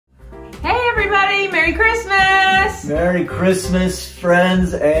everybody, Merry Christmas! Merry Christmas,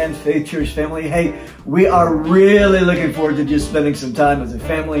 friends and Faith Church family. Hey, we are really looking forward to just spending some time as a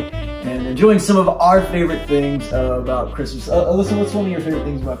family and enjoying some of our favorite things about Christmas. Alyssa, what's one of your favorite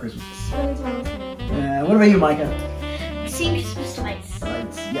things about Christmas? What about you, Micah? Seeing Christmas lights.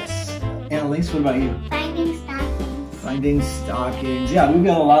 Lights, yes. Annalise, what about you? Finding stockings. Finding stockings. Yeah, we've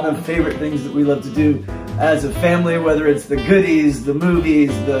got a lot of favorite things that we love to do as a family, whether it's the goodies, the movies,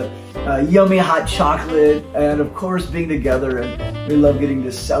 the yummy hot chocolate, and of course being together. And we love getting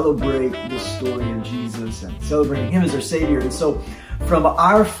to celebrate the story of Jesus and celebrating Him as our Savior. And so from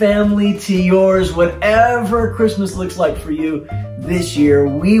our family to yours, whatever Christmas looks like for you this year,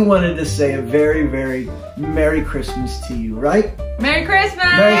 we wanted to say a very, very Merry Christmas to you, right? Merry Christmas!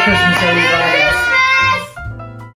 Merry Christmas, everybody.